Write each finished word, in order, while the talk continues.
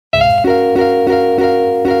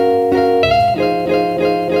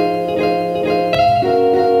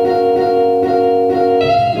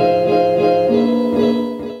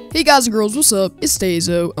Guys and girls, what's up? It's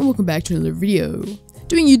Diazo, and welcome back to another video.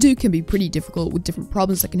 Doing YouTube can be pretty difficult with different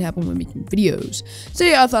problems that can happen when making videos.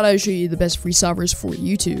 Today I thought I would show you the best free softwares for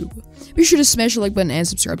YouTube. Be sure to smash the like button and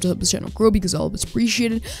subscribe to help this channel grow because all of it's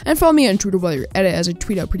appreciated, and follow me on Twitter while you're at it as I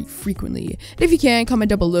tweet out pretty frequently. And if you can, comment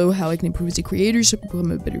down below how I can improve as a creator so I can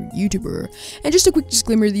become a better YouTuber. And just a quick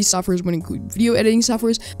disclaimer, these softwares won't include video editing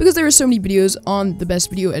softwares because there are so many videos on the best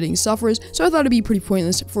video editing softwares, so I thought it'd be pretty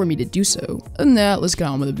pointless for me to do so. Other than that, let's get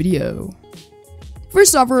on with the video.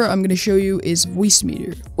 First software I'm going to show you is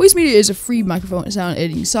Voicemeeter. Voicemeeter is a free microphone sound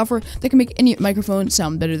editing software that can make any microphone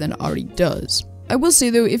sound better than it already does. I will say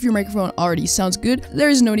though, if your microphone already sounds good, there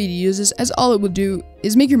is no need to use this, as all it will do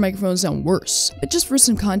is make your microphone sound worse. But just for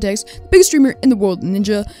some context, the biggest streamer in the world,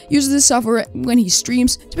 Ninja, uses this software when he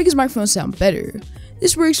streams to make his microphone sound better.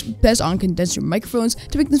 This works best on condenser microphones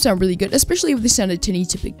to make them sound really good, especially if they sounded tinny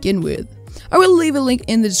to begin with. I will leave a link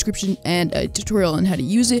in the description and a tutorial on how to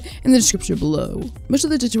use it in the description below. Most of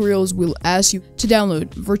the tutorials will ask you to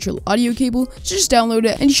download virtual audio cable, so just download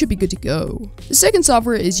it and you should be good to go. The second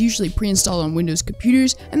software is usually pre-installed on Windows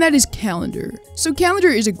computers, and that is Calendar. So Calendar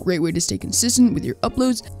is a great way to stay consistent with your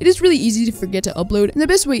uploads. It is really easy to forget to upload, and the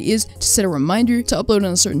best way is to set a reminder to upload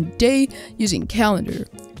on a certain day using Calendar.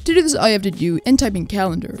 To do this, all you have to do is type in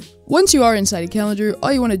Calendar. Once you are inside a calendar,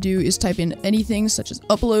 all you want to do is type in anything such as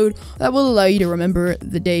upload. That will allow you to remember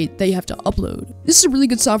the date that you have to upload. This is a really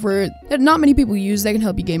good software that not many people use that can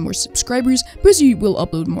help you gain more subscribers because you will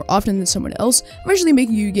upload more often than someone else, eventually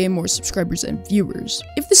making you gain more subscribers and viewers.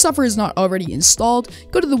 If this software is not already installed,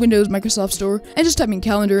 go to the Windows Microsoft Store and just type in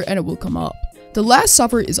Calendar and it will come up. The last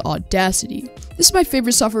software is Audacity. This is my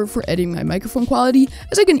favorite software for editing my microphone quality,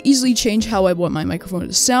 as I can easily change how I want my microphone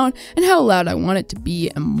to sound and how loud I want it to be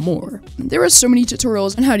and more. There are so many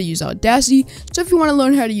tutorials on how to use Audacity, so if you want to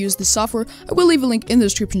learn how to use this software, I will leave a link in the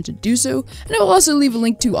description to do so, and I will also leave a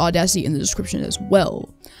link to Audacity in the description as well.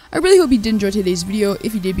 I really hope you did enjoy today's video.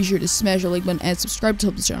 If you did, be sure to smash the like button and subscribe to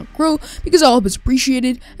help this channel grow because all help is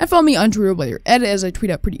appreciated, and follow me on Twitter while you're at it as I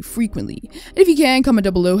tweet out pretty frequently. And if you can, comment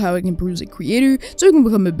down below how I can improve as a creator so I can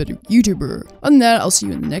become a better YouTuber. Other than that, I'll see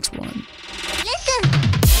you in the next one.